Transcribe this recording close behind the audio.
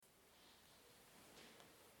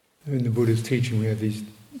In the Buddha's teaching we have these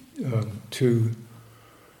two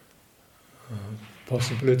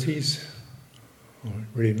possibilities, or it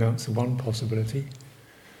really amounts to one possibility,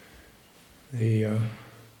 the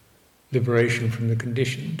liberation from the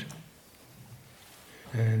conditioned.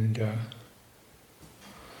 And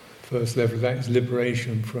first level of that is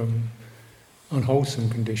liberation from unwholesome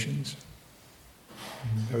conditions,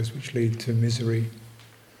 those which lead to misery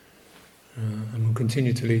and will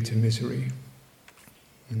continue to lead to misery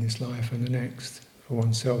in this life and the next, for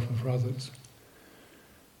oneself and for others.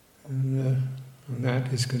 And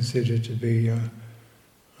that is considered to be a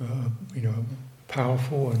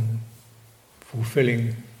powerful and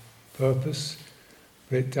fulfilling purpose,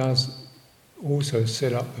 but it does also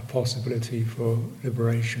set up the possibility for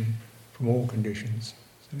liberation from all conditions,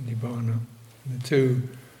 so nibbana. And the two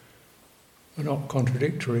are not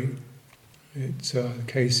contradictory. It's the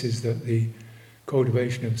case is that the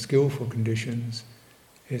cultivation of skillful conditions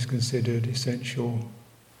is considered essential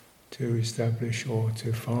to establish or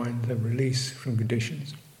to find the release from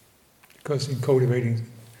conditions. Because in cultivating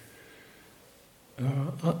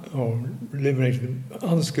or eliminating the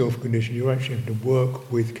unskillful condition, you actually have to work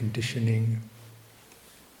with conditioning,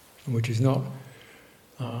 which is not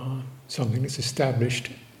something that's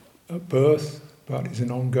established at birth, but is an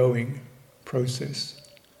ongoing process.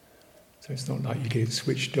 So it's not like you get it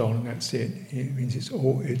switched on and that's it. It means it's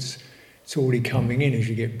already coming in as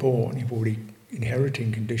you get born. You're already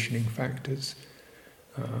inheriting conditioning factors,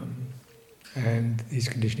 and these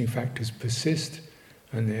conditioning factors persist,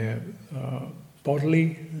 and they're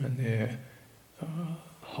bodily, and they're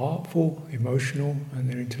heartful, emotional, and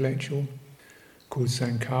they're intellectual, called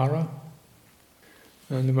saṇkhārā.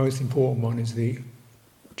 And the most important one is the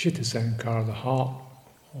citta saṇkhārā, the heart,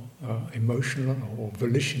 emotional or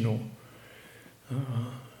volitional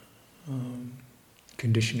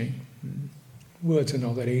conditioning. Words are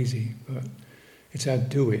not that easy, but it's how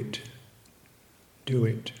do it,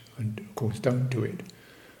 and of course don't do it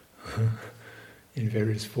in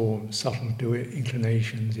various forms. Subtle do it,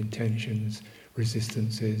 inclinations, intentions,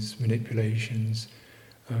 resistances, manipulations,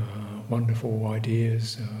 wonderful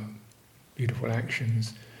ideas, beautiful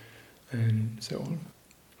actions, and so on.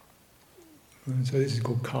 And so this is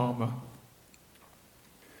called karma.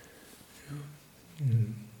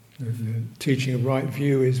 The teaching of right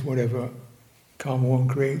view is whatever karma one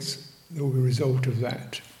creates, there will be a result of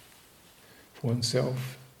that for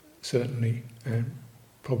oneself, certainly, and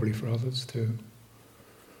probably for others too.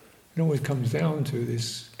 It always comes down to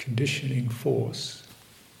this conditioning force,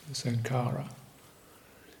 the saṇkhārā,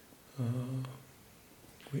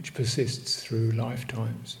 which persists through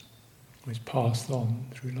lifetimes, which is passed on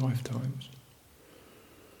through lifetimes.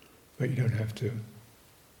 But you don't have to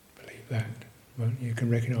believe that. But you can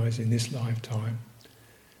recognize in this lifetime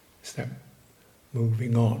it's that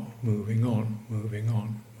moving on, moving on, moving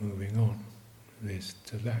on, moving on, this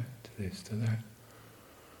to that, this to that.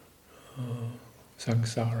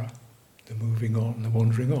 Samsara, the moving on, the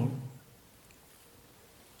wandering on.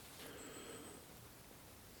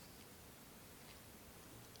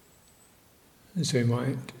 And so you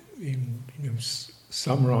might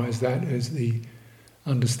summarize that as the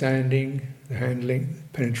understanding, the handling,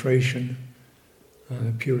 penetration,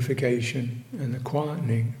 the purification and the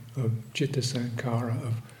quietening of citta saṇkhārā,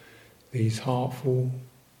 of these heartful,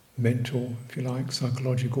 mental, if you like,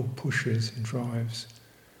 psychological pushes and drives,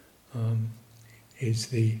 is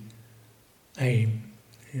the aim.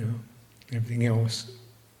 Everything else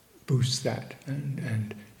boosts that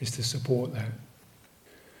and is to support that.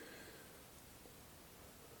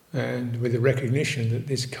 And with the recognition that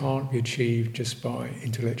this can't be achieved just by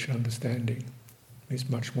intellectual understanding. It's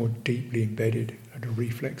much more deeply embedded at a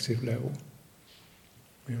reflexive level.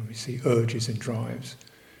 We see urges and drives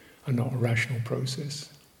are not a rational process.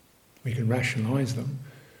 We can rationalize them,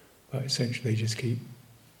 but essentially just keep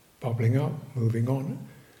bubbling up, moving on.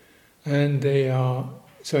 And they are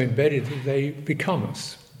so embedded that they become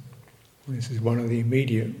us. This is one of the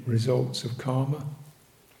immediate results of karma,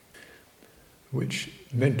 which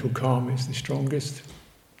mental karma is the strongest.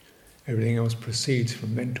 Everything else proceeds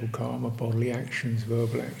from mental karma, bodily actions,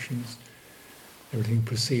 verbal actions. Everything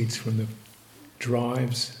proceeds from the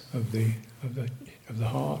drives of the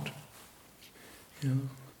heart.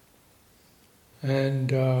 And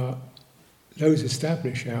those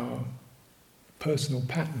establish our personal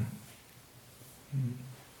pattern.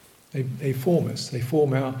 They form us. They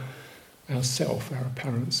form our self, our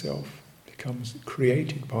apparent self. Becomes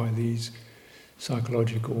created by these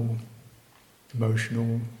psychological,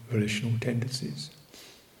 emotional, volitional tendencies.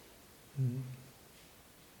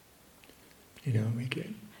 We get,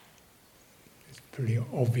 it's pretty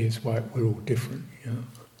obvious why we're all different,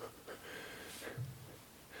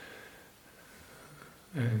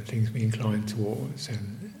 and things we incline towards,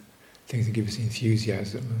 and things that give us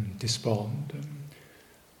enthusiasm and despond, and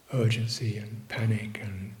urgency and panic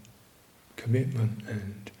and commitment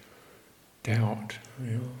and doubt,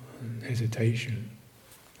 and hesitation,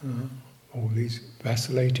 all these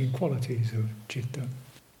vacillating qualities of citta,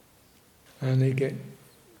 and they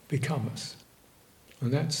become us,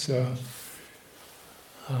 and that's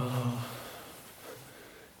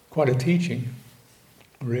quite a teaching,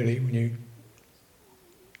 really, when you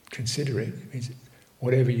consider it. It means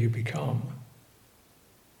whatever you become,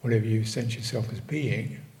 whatever you sense yourself as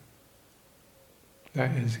being,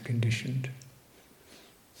 that is conditioned.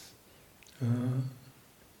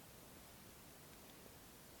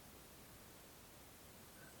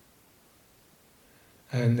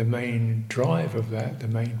 And the main drive of that, the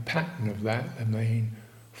main pattern of that, the main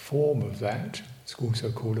form of that, it's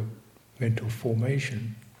also called a mental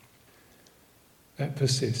formation, that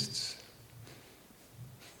persists.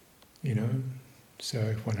 So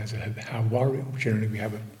if one has a worry, generally we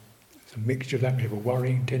have a mixture of that. We have a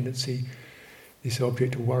worrying tendency. This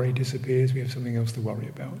object of worry disappears, we have something else to worry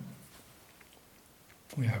about.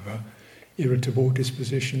 We have a irritable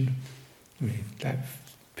disposition. That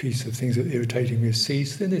piece of things that are irritating me has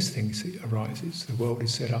ceased, then this thing arises. The world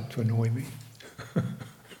is set up to annoy me.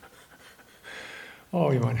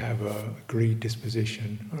 Or you might have a greed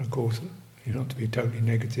disposition, or of course, not to be totally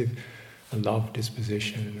negative, a love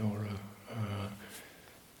disposition or a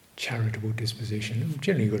charitable disposition. We've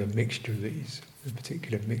generally got a mixture of these, a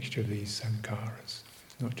particular mixture of these saṇkhāras.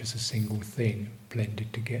 It's not just a single thing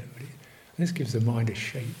blended together. This gives the mind a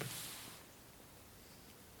shape.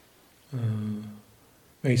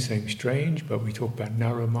 May seem strange, but we talk about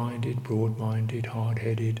narrow-minded, broad-minded,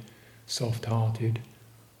 hard-headed, soft-hearted.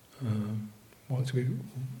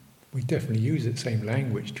 We definitely use the same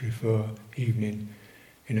language to refer, even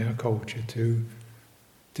in our culture, to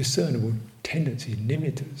discernible tendencies,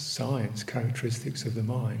 limiters, signs, characteristics of the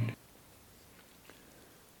mind.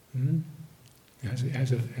 It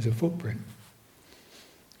has a footprint.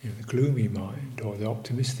 The gloomy mind, or the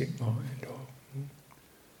optimistic mind,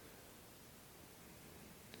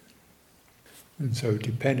 and so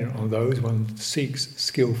dependent on those, one seeks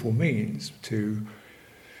skillful means to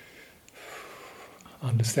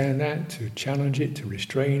understand that, to challenge it, to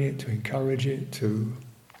restrain it, to encourage it, to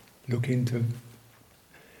look into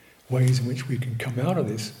ways in which we can come out of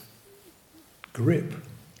this grip,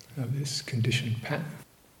 of this conditioned pattern.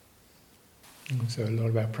 And so a lot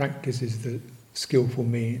of our practice is the skillful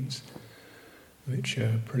means, which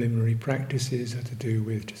are preliminary practices are to do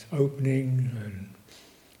with just opening and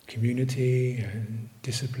community and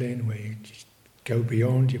discipline, where you just go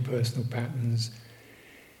beyond your personal patterns,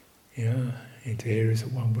 into areas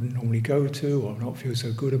that one wouldn't normally go to, or not feel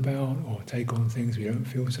so good about, or take on things we don't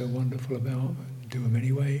feel so wonderful about, and do them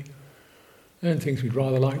anyway. And things we'd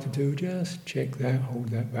rather like to do, just check that, hold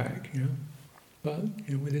that back, But,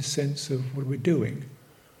 with this sense of what we're doing.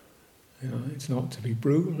 It's not to be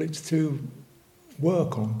brutal, it's to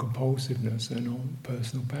work on compulsiveness and on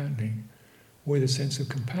personal patterning with a sense of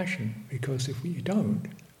compassion, because if you don't,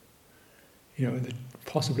 the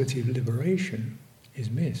possibility of liberation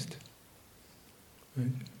is missed.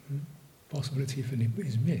 Right? Possibility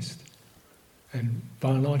is missed. And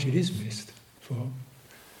by and large it is missed for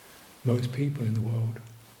most people in the world.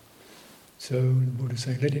 So the Buddha is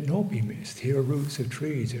saying, let it not be missed. Here are roots of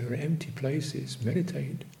trees, here are empty places.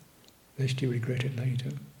 Meditate, lest you regret it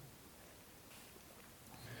later.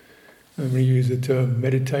 And when you use the term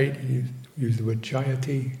meditate, you use the word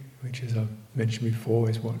jayati, which, as I've mentioned before,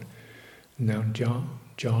 is what the noun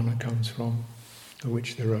jhana comes from, of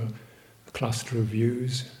which there are a cluster of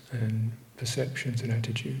views and perceptions and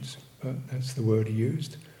attitudes. But that's the word he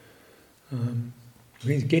used. It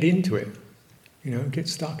means get into it, get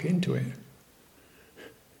stuck into it.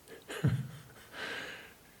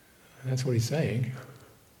 That's what he's saying.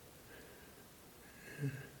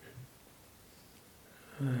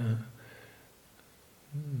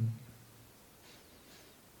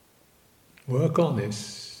 Work on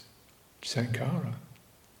this saṇkhārā.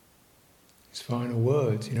 His final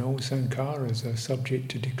words, all saṇkhāras are subject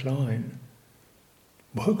to decline.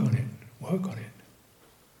 Work on it, work on it.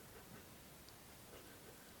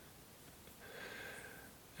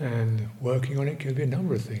 And working on it can be a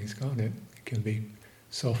number of things, can't it? It can be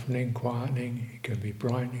softening, quietening, it can be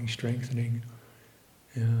brightening, strengthening,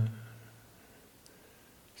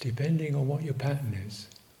 depending on what your pattern is.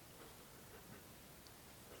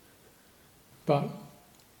 But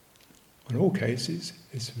in all cases,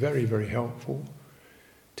 it's very, very helpful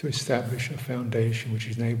to establish a foundation which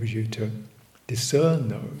enables you to discern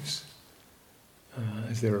those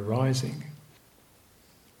as they're arising,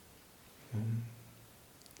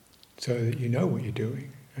 So that you know what you're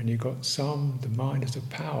doing, and you've got the mind has the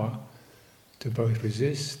power to both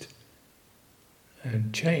resist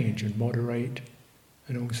and change and moderate,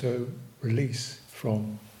 and also release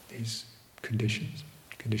from these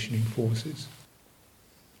conditioning forces,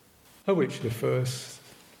 of which the first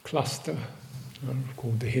cluster are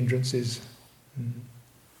called the hindrances. And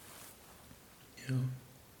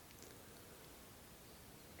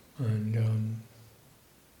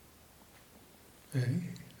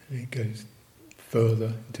it goes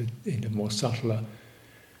further into more subtler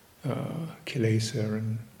kilesa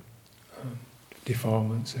and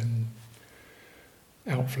defilements and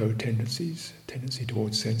outflow tendencies, tendency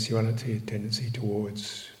towards sensuality, tendency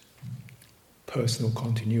towards personal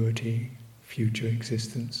continuity, future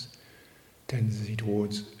existence, tendency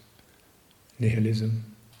towards nihilism,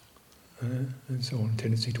 and so on,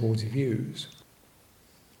 tendency towards views,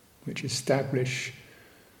 which establish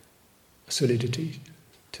solidity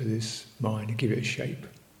to this mind and give it a shape.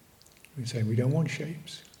 We say we don't want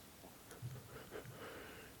shapes.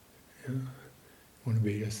 We want to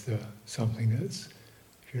be just something that's,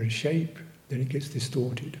 if you're a shape, then it gets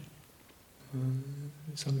distorted.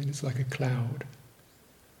 Something that's like a cloud.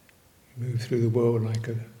 You move through the world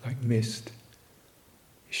like mist.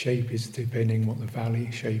 Shape is depending what the valley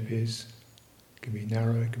shape is. It can be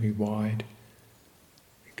narrow, it can be wide,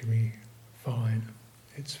 it can be fine.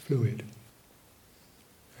 It's fluid.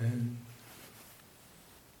 And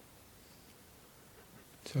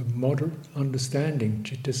so moderate understanding,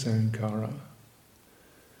 citta saṇkhārā.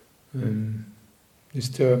 This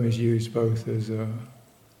term is used both as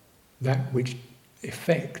that which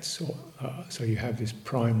affects, so you have this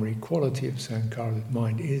primary quality of saṇkhārā, that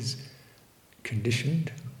mind is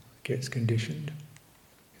conditioned, gets conditioned,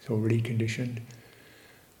 it's already conditioned,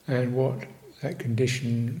 and what that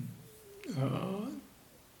condition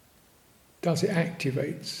does, it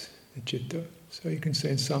activates the citta. So you can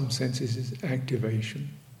say in some senses it's activation,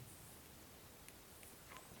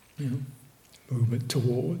 movement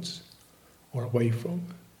towards or away from.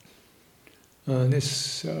 And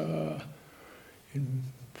this, and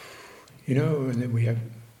then we have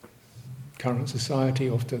current society,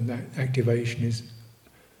 often that activation is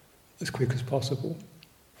as quick as possible,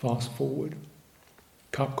 fast forward,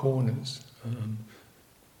 cut corners,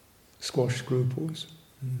 squash scruples,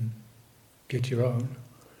 get your own.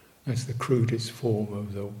 That's the crudest form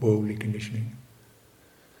of the worldly conditioning.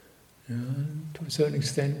 And to a certain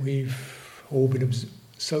extent we've all been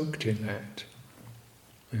soaked in that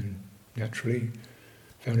and naturally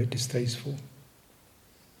found it distasteful,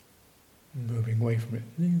 moving away from it.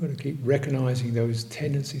 And you've got to keep recognizing those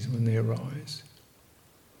tendencies when they arise.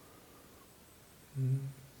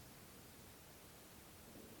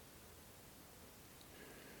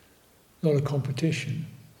 Not a competition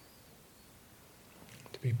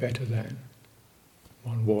to be better than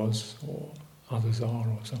one was or others are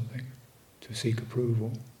or something, to seek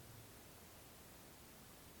approval,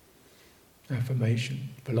 affirmation,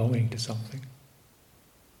 belonging to something.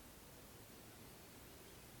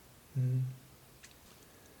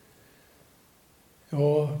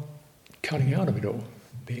 Or cutting out of it all,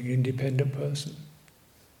 being an independent person.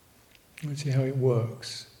 Let's see how it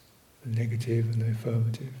works, the negative and the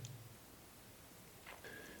affirmative.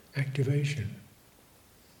 Activation.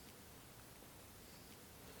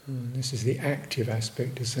 This is the active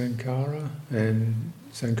aspect of saṇkhārā, and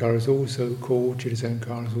saṇkhārā is also called, citta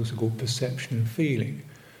saṇkhārā is also called perception and feeling.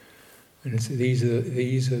 And these are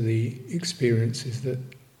the experiences that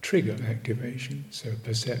trigger activation. So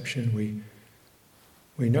perception,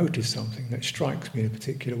 we notice something that strikes me in a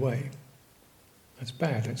particular way. That's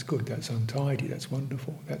bad, that's good, that's untidy, that's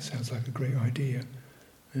wonderful, that sounds like a great idea.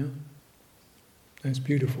 Yeah? That's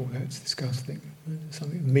beautiful, that's disgusting.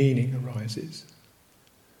 Something, meaning arises.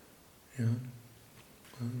 Yeah?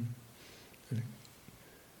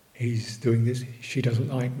 He's doing this, she doesn't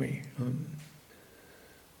like me.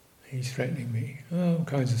 He's threatening me. All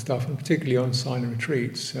kinds of stuff, and particularly on silent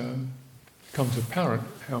retreats, it becomes apparent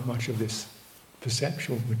how much of this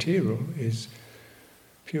perceptual material is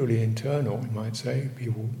purely internal, we might say.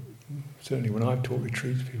 People, certainly when I've taught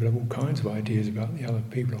retreats, people have all kinds of ideas about the other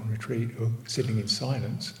people on retreat who are sitting in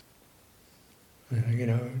silence.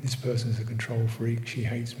 This person's a control freak, she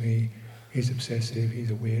hates me, he's obsessive, he's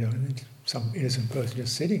a weirdo, and it's some innocent person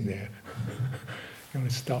just sitting there.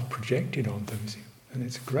 Stuff projected on them. And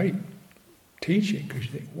it's a great teaching, because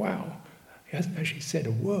you think, wow, he hasn't actually said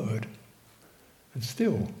a word. And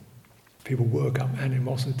still, people work up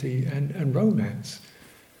animosity and romance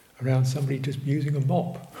around somebody just using a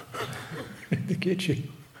mop in the kitchen.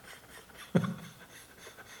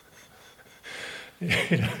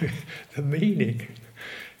 You know, the meaning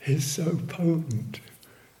is so potent,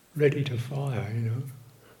 ready to fire, you know,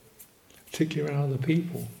 particularly around other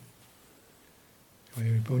people.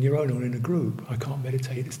 On your own or in a group, I can't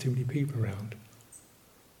meditate, there's too many people around.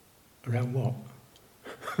 Around what?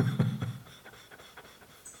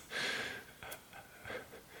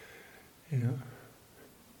 You know?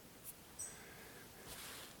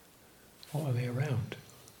 What are they around?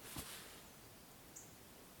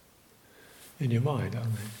 In your mind,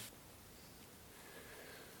 aren't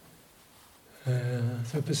they?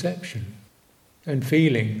 So perception and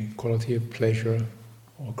feeling, quality of pleasure,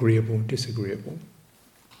 or agreeable, disagreeable,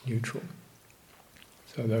 neutral.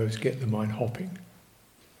 So those get the mind hopping,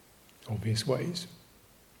 obvious ways.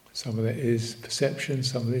 Some of that is perception,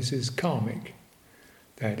 some of this is karmic.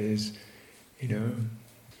 That is, you know,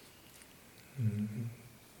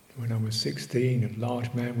 when I was 16, a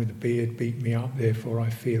large man with a beard beat me up, therefore I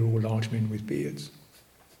fear all large men with beards.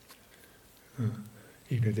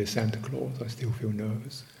 Even if they're Santa Claus, I still feel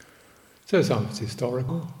nervous. So some of it's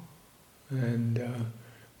historical, and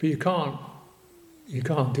but you can't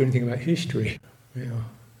do anything about history. You know,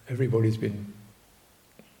 everybody's been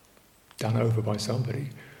done over by somebody,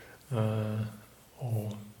 or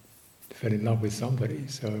fell in love with somebody.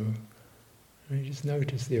 So you just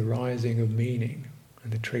notice the arising of meaning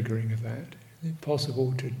and the triggering of that. Is it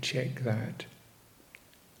possible to check that?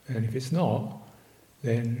 And if it's not,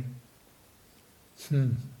 then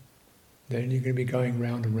you're going to be going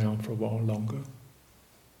round and round for a while longer.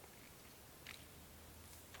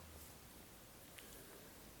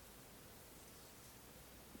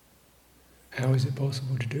 How is it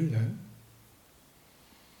possible to do that?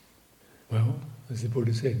 Well, as the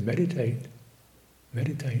Buddha said, meditate.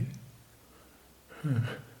 Meditate.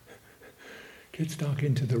 Get stuck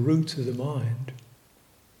into the roots of the mind.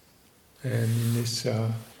 And in this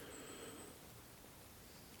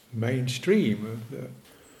mainstream of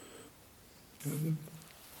at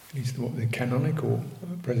least what the canonical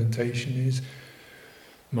presentation is,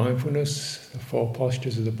 mindfulness, the 4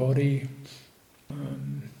 postures of the body,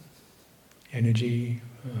 energy,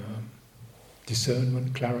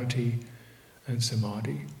 discernment, clarity, and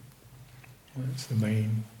samadhi. Well, that's the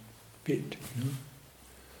main bit, you know.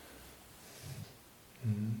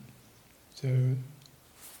 So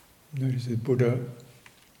notice the Buddha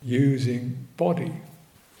using body.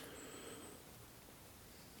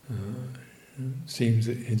 Seems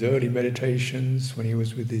that his early meditations, when he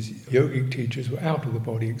was with his yogic teachers, were out of the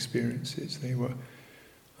body experiences. They were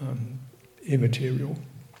immaterial.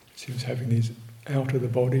 So he was having these out of the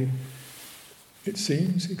body, it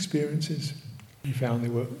seems, experiences. He found they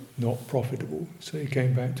were not profitable. So he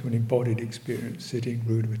came back to an embodied experience, sitting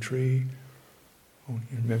root of a tree, or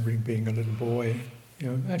remembering being a little boy, you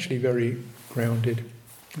know, actually very grounded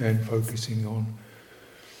and focusing on,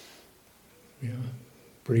 you know,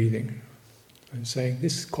 breathing. And saying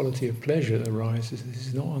this quality of pleasure that arises, this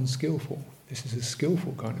is not unskillful, this is a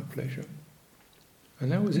skillful kind of pleasure. And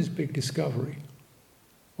that was his big discovery.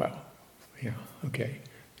 Well, yeah, okay,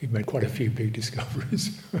 he made quite a few big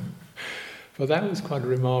discoveries. But that was quite a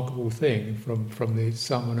remarkable thing from the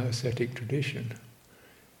samana ascetic tradition,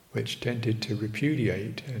 which tended to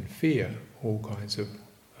repudiate and fear all kinds of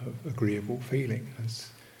agreeable feeling,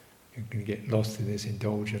 as you can get lost in this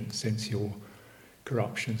indulgent sensual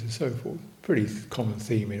corruptions and so forth. Pretty common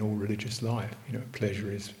theme in all religious life. You know,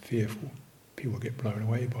 pleasure is fearful. People get blown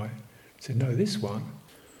away by it. So no, this one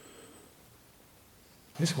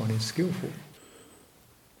is skillful.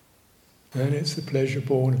 And it's the pleasure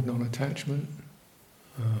born of non-attachment,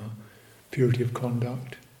 purity of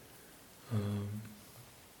conduct,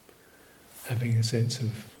 having a sense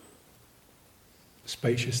of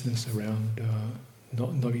spaciousness around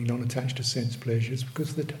not being non-attached to sense pleasures,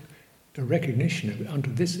 because the recognition of it, under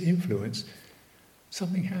this influence,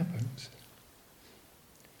 something happens.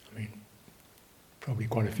 I mean, probably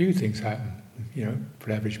quite a few things happen. You know, for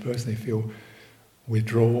the average person, they feel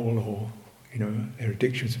withdrawal, or, you know, their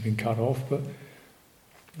addictions have been cut off. But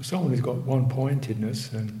for someone who's got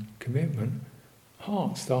one-pointedness and commitment,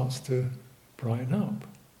 heart starts to brighten up.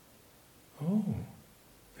 Oh,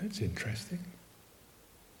 that's interesting.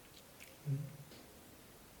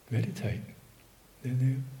 Meditate.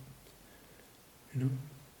 Then you know,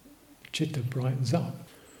 citta brightens up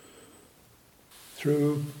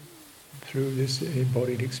through this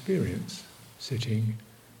embodied experience, sitting,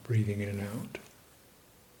 breathing in and out.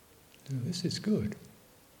 You know, this is good.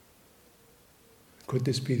 Could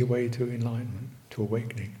this be the way to enlightenment, to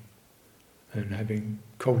awakening? And having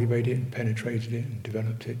cultivated it and penetrated it and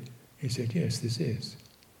developed it, he said, yes, this is.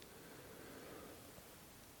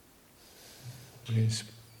 And his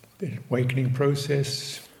awakening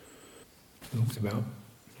process. Talks about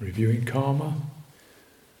reviewing karma,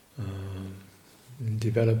 and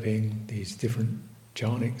developing these different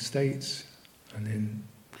jhanic states, and then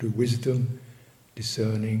through wisdom,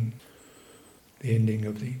 discerning the ending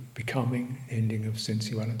of the becoming, ending of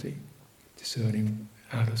sensuality, discerning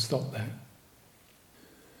how to stop that.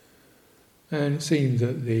 And it seems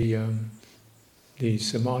that the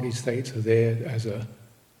samadhi states are there as a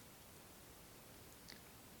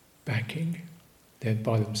backing. They're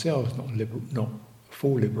by themselves not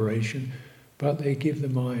full liberation, but they give the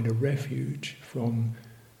mind a refuge from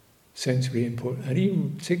sensory input, and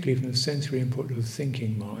even particularly from the sensory input of the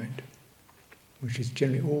thinking mind, which is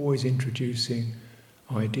generally always introducing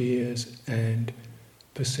ideas and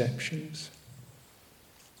perceptions.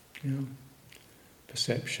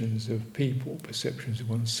 Perceptions of people, perceptions of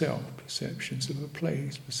oneself, perceptions of a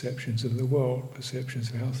place, perceptions of the world,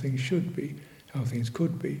 perceptions of how things should be, how things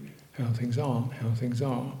could be, how things aren't, how things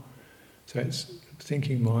are. So it's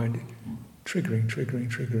thinking mind triggering.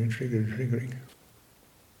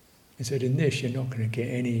 He said in this you're not going to get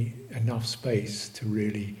enough space to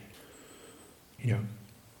really,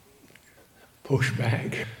 push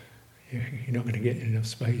back. You're not going to get enough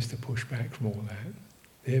space to push back from all that.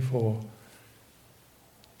 Therefore,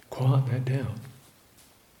 quiet that down.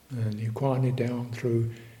 And you quieten it down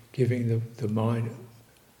through giving the mind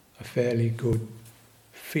a fairly good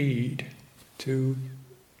feed to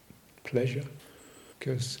pleasure,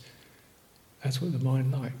 because that's what the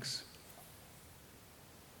mind likes.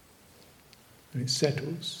 And it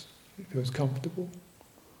settles, it feels comfortable.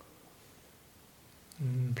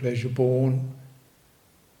 Pleasure born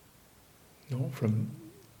not from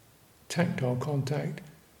tactile contact,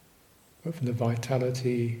 but from the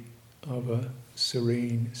vitality of a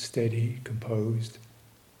serene, steady, composed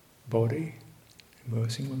body,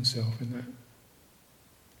 immersing oneself in that.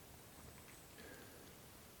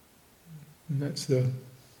 And that's the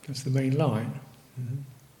main line. Mm-hmm.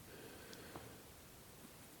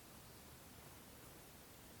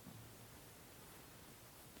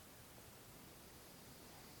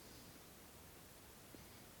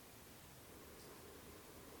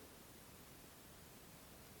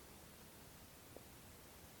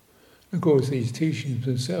 Of course, these teachings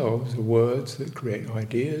themselves are words that create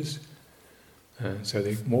ideas, and so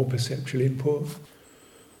they're more perceptual input.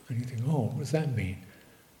 And you think, what does that mean?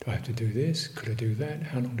 Do I have to do this? Could I do that?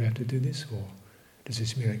 How long do I have to do this for? Does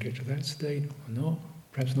this mean I get to that state or not?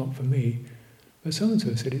 Perhaps not for me, but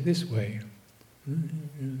so-and-so said it this way.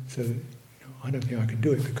 So I don't think I can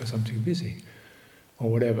do it because I'm too busy,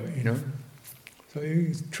 or whatever, So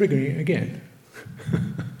it's triggering it again.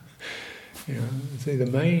 So the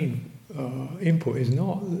main input is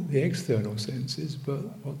not the external senses, but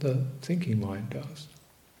what the thinking mind does.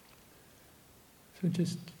 So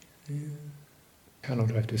just, how long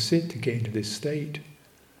do I have to sit to get into this state?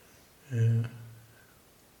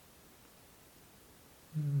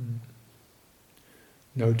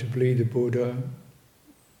 Notably, the Buddha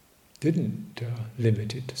didn't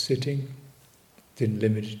limit it to sitting, didn't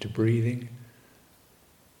limit it to breathing,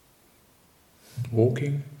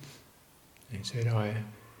 walking. He said, I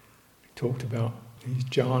talked about these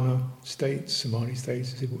jhana states, samadhi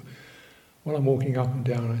states. He said, while I'm walking up and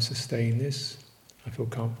down, I sustain this, I feel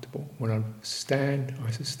comfortable. When I stand,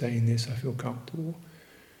 I sustain this, I feel comfortable.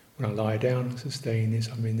 When I lie down, I sustain this,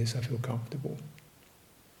 I'm in this, I feel comfortable.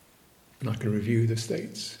 And I can review the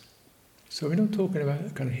states. So we're not talking about a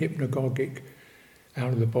kind of hypnagogic,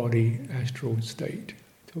 out-of-the-body astral state.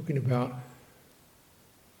 We're talking about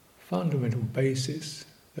fundamental basis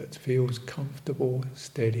that feels comfortable,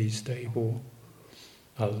 steady, stable,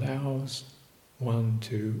 allows one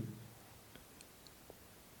to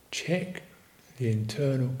check the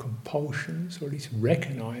internal compulsions, or at least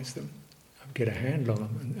recognize them, get a handle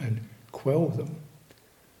on them and quell them.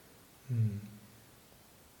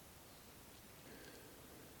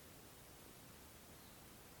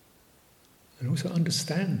 And also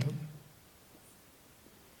understand them.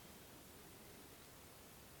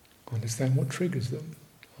 Understand what triggers them.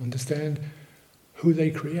 Understand who they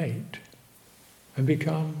create. And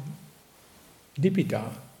become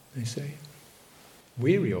nibbida, they say.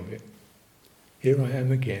 Weary of it. Here I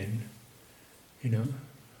am again. Here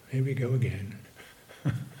we go again.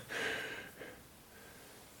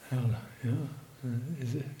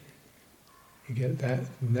 Is it? You get that?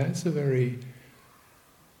 And that's a very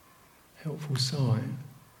helpful sign.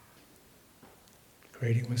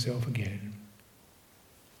 Creating myself again.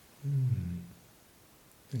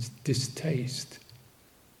 It's distaste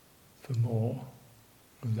for more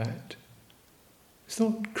of that. It's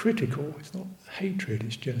not critical, it's not hatred,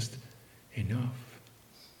 it's just enough.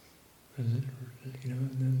 and,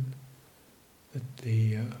 and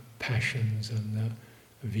the passions and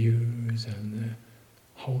the views and the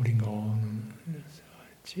holding on. And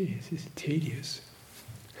gee, this is tedious.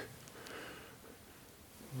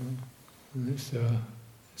 And this,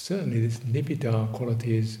 certainly this nibbida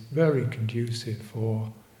quality is very conducive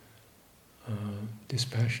for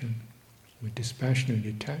dispassion. With dispassion and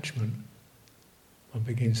detachment, one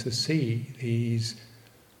begins to see these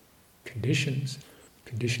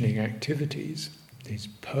conditioning activities, these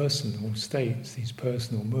personal states, these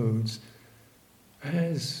personal moods,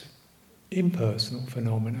 as impersonal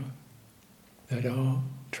phenomena that are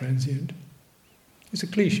transient. It's a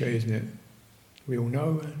cliche, isn't it? We all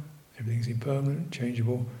know everything's impermanent,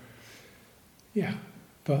 changeable. Yeah,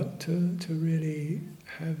 but to really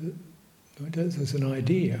have it as an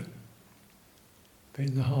idea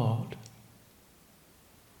in the heart,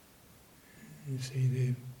 you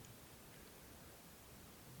see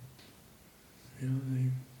the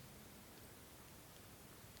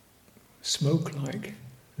smoke-like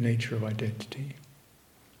nature of identity.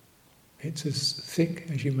 It's as thick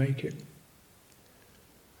as you make it.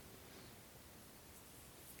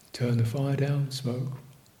 Turn the fire down, smoke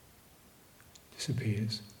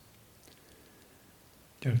disappears.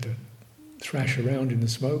 Don't have to thrash around in the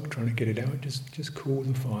smoke trying to get it out, just cool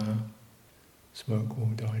the fire. Smoke will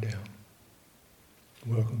die down.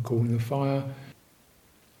 Work on cooling the fire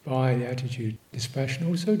by the attitude dispassion,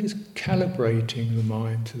 also just calibrating the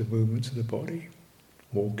mind to the movements of the body.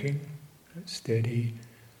 Walking, steady,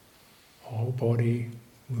 whole body,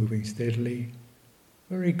 moving steadily.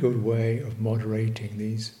 Very good way of moderating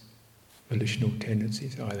these volitional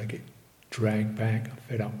tendencies. I either get dragged back, I'm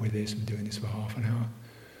fed up with this, I'm doing this for half an hour.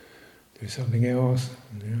 Do something else,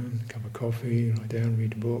 a cup of coffee, lie down,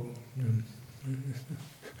 read a book.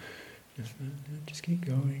 Just keep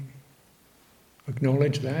going.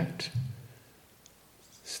 Acknowledge that.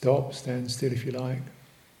 Stop, stand still if you like.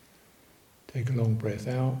 Take a long breath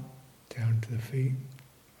out, down to the feet.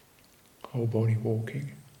 Whole body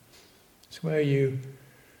walking. It's where you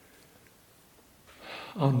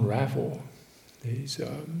unravel these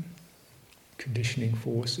conditioning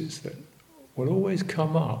forces that will always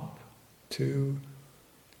come up to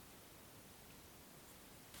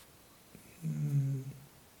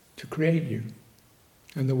create you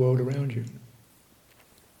and the world around you.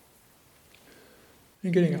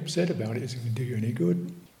 And getting upset about it isn't going to do you any good.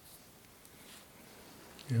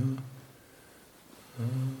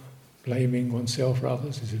 Blaming oneself or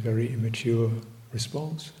others is a very immature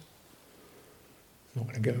response. Not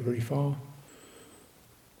going to go very far.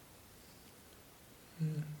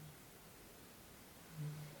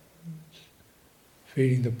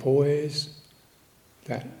 Feeling the poise,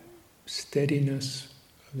 that steadiness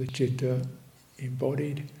of the citta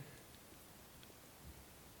embodied,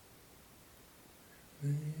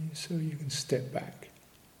 so you can step back.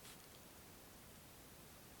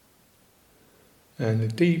 And the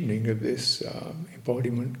deepening of this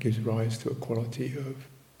embodiment gives rise to a quality of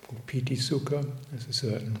called piti sukha. There's a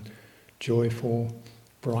certain joyful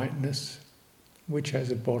brightness, which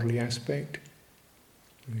has a bodily aspect.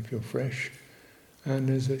 You feel fresh. And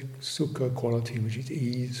there's a sukha quality which is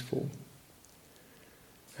easeful.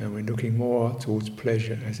 And we're looking more towards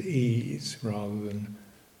pleasure as ease rather than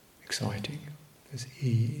exciting. There's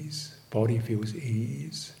ease. Body feels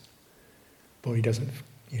ease. Body doesn't,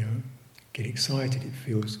 get excited. It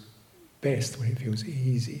feels best when it feels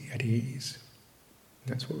easy, at ease.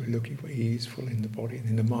 And that's what we're looking for, easeful in the body. And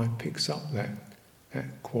then the mind picks up that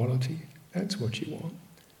quality. That's what you want.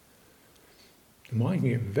 The mind can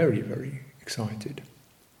get very, very excited.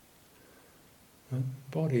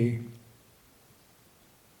 Body,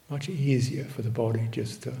 much easier for the body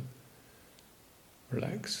just to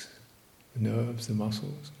relax. The nerves, the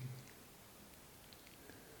muscles.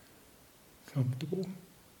 Comfortable.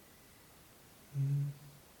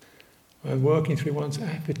 And working through one's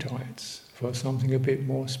appetites for something a bit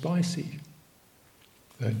more spicy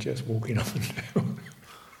than just walking up and down.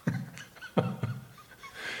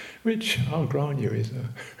 Which, I'll grant you, is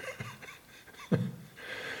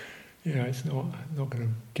it's not going to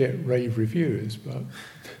get rave reviews, but it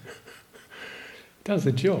does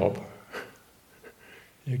the job.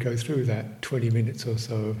 You go through that 20 minutes or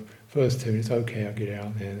so, first 2 minutes, okay, I'll get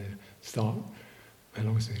out there, then start, how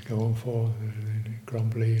long does it go on for,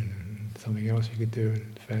 grumbly, and something else you could do,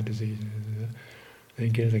 and fantasies, then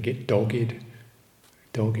get dogged,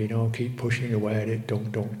 I'll keep pushing away at it,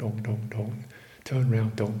 dong, turn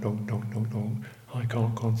around, dong, I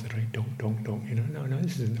can't concentrate, dong, no,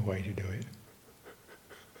 this isn't the way to do it.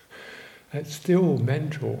 That's still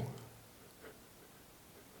mental.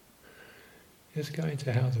 Just go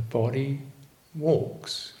into how the body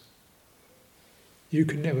walks. You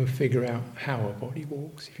can never figure out how a body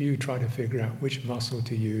walks. If you try to figure out which muscle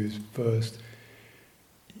to use first,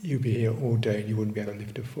 you'd be here all day and you wouldn't be able to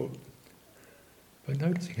lift a foot. But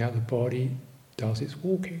noticing how the body does its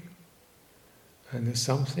walking. And there's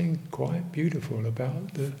something quite beautiful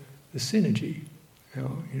about the synergy. How,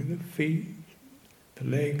 the feet, the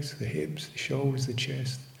legs, the hips, the shoulders, the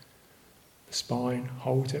chest, the spine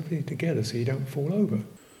holds everything together so you don't fall over.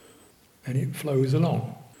 And it flows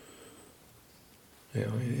along.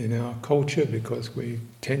 In our culture, because we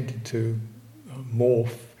tended to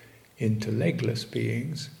morph into legless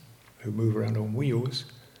beings who move around on wheels,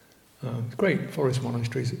 it's great. Forest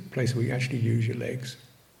monastery is a place where you actually use your legs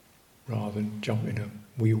rather than jump in a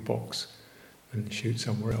wheel box and shoot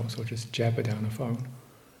somewhere else or just jabber down a phone.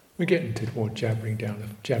 We're getting to more jabbering to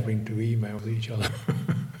emails each other.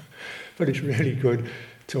 But it's really good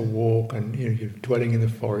to walk, and you're dwelling in the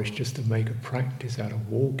forest just to make a practice out of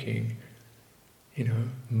walking.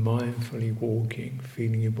 Mindfully walking,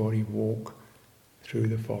 feeling your body walk through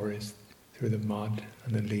the forest, through the mud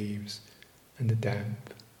and the leaves and the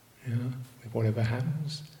damp, with whatever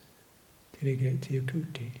happens, till you get to your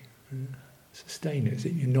kuti. Sustain it, so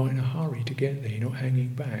you're not in a hurry to get there, you're not hanging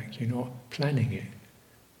back, you're not planning it.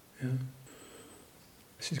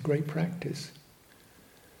 This is great practice.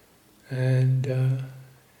 And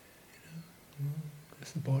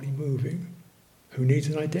that's the body moving. Who needs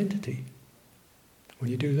an identity? When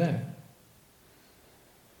you do that,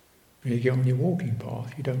 when you get on your walking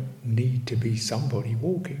path, you don't need to be somebody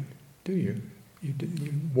walking, do you?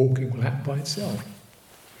 Walking will happen by itself.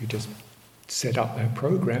 You just set up that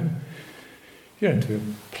program. You don't have to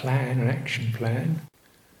plan an action plan,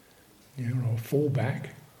 or a fallback.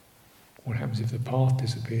 What happens if the path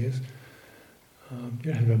disappears?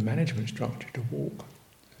 You don't have a management structure to walk.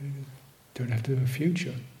 So you don't have to have a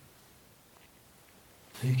future.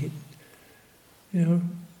 So you get,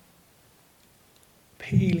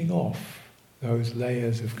 peeling off those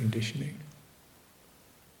layers of conditioning.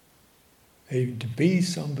 Even to be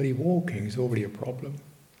somebody walking is already a problem.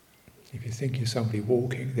 If you think you're somebody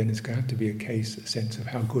walking, then it's going to have to be a sense of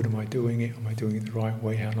how good am I doing it? Am I doing it the right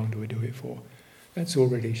way? How long do I do it for? That's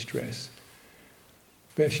already stress.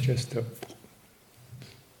 Best just to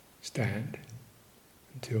stand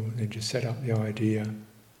until then, just set up the idea,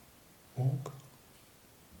 walk,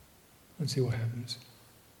 and see what happens.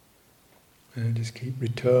 And just keep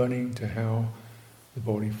returning to how the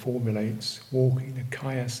body formulates walking, the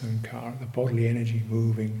kaya saṇkhārā, the bodily energy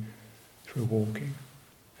moving through walking.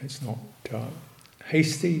 It's not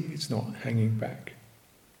hasty, it's not hanging back.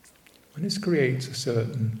 And this creates a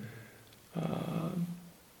certain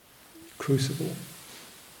crucible.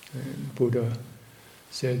 And Buddha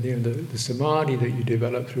said, the samadhi that you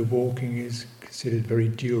develop through walking is considered very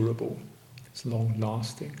durable. It's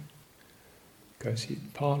long-lasting.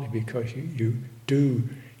 Partly because you do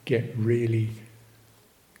get really,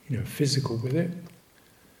 physical with it.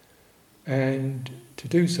 And to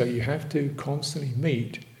do so, you have to constantly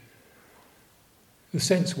meet the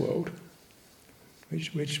sense world,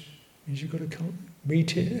 which means you've got to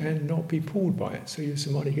meet it and not be pulled by it. So your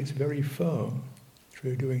samadhi gets very firm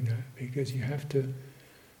through doing that, because you have to,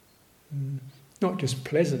 not just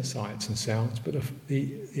pleasant sights and sounds, but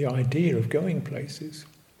the idea of going places,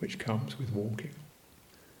 which comes with walking.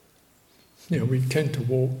 We tend to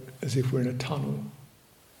walk as if we're in a tunnel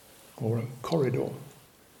or a corridor.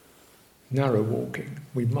 Narrow walking.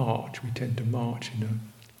 We tend to march in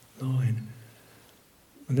a line.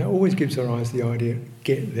 And that always gives our eyes the idea,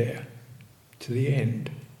 get there, to the end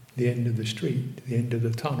of the street, the end of the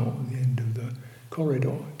tunnel, the end of the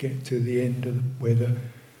corridor, get to the end of where the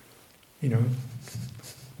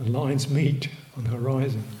lines meet on the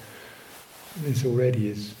horizon. And this already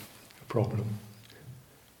is a problem,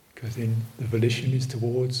 because then the volition is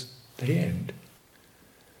towards the end.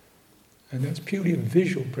 And that's purely a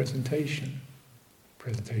visual presentation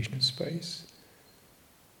of space.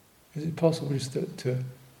 Is it possible just to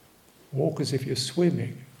walk as if you're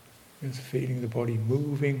swimming, just feeling the body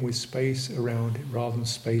moving with space around it, rather than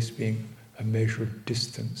space being a measure of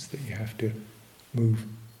distance that you have to move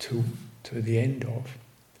to the end of,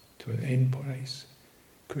 to an end place?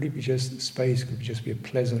 Could it be just space? Could it just be a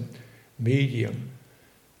pleasant medium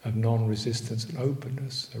of non-resistance and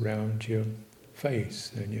openness around your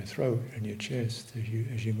face and your throat and your chest as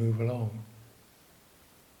you move along?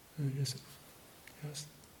 And just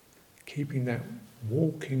keeping that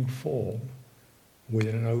walking form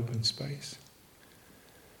within an open space.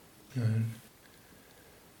 And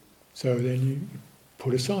so then you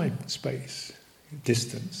put aside space.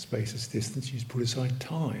 Distance, space is distance, you put aside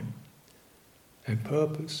time. and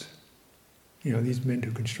purpose, these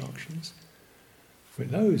mental constructions, when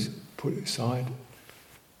those put aside,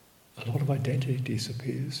 a lot of identity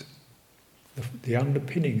disappears. The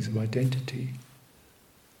underpinnings of identity,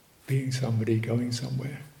 being somebody, going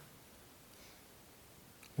somewhere,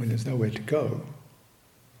 when there's nowhere to go,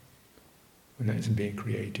 when that isn't being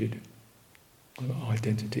created,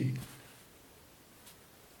 identity,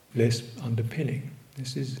 less underpinning.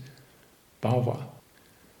 This is bhava,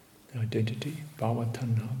 identity, bhava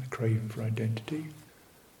tanha, the craving for identity.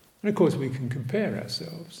 And of course we can compare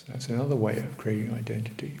ourselves. That's another way of creating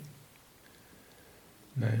identity.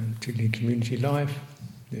 And particularly in community life,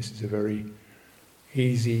 this is a very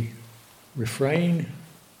easy refrain.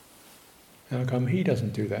 How come he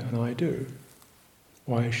doesn't do that and I do?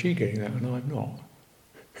 Why is she getting that and I'm not?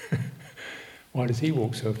 Why does he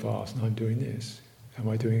walk so fast and I'm doing this? Am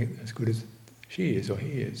I doing it as good as she is or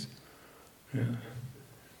he is? Yeah.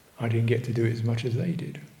 I didn't get to do it as much as they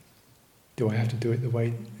did. Do I have to do it the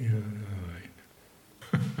way...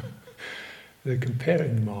 The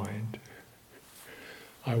comparing mind.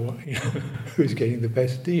 I want, who's getting the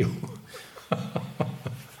best deal?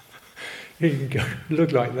 You can go,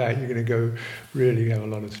 look like that, you're going to go really have a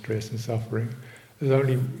lot of stress and suffering. The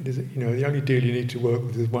only deal you need to work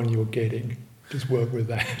with is one you're getting. Just work with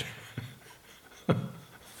that.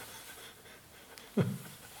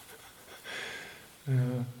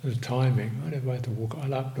 The timing. I never have to walk. I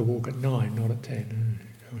like to walk at 9, not at 10.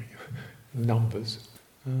 Numbers.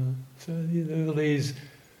 So all these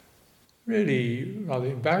really rather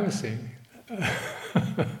embarrassing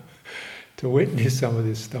to witness some of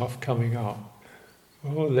this stuff coming up.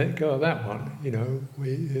 Well, let go of that one.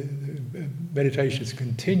 Meditation is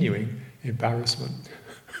continuing embarrassment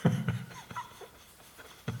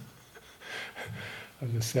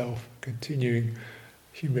of the self, continuing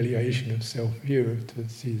humiliation of self-view, to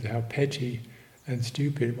see how petty and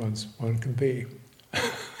stupid one can be.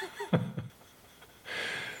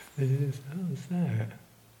 How's that?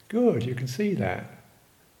 Good, you can see that.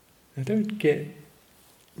 Now don't get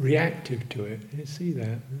reactive to it. You see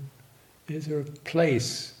that. Is there a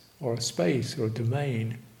place or a space or a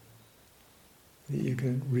domain that you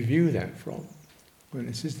can review that from? Well,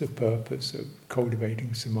 this is the purpose of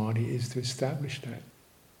cultivating samadhi, is to establish that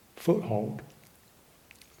foothold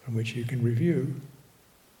from which you can review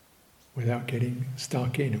without getting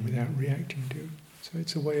stuck in and without reacting to it. So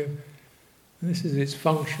it's a way of, and this is its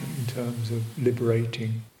function in terms of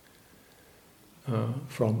liberating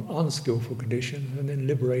from unskillful conditions and then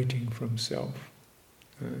liberating from self.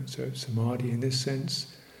 So samadhi in this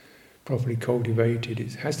sense, properly cultivated,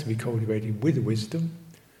 it has to be cultivated with wisdom,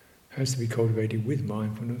 has to be cultivated with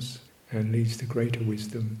mindfulness, and leads to greater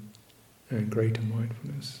wisdom and greater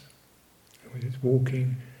mindfulness. Whether it's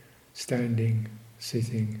walking, standing,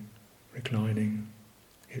 sitting, reclining,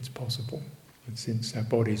 it's possible. And since our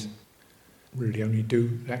bodies really only do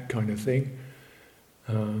that kind of thing,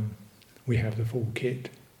 we have the full kit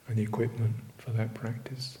and the equipment for that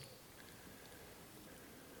practice.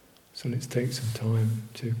 So let's take some time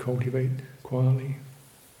to cultivate quietly.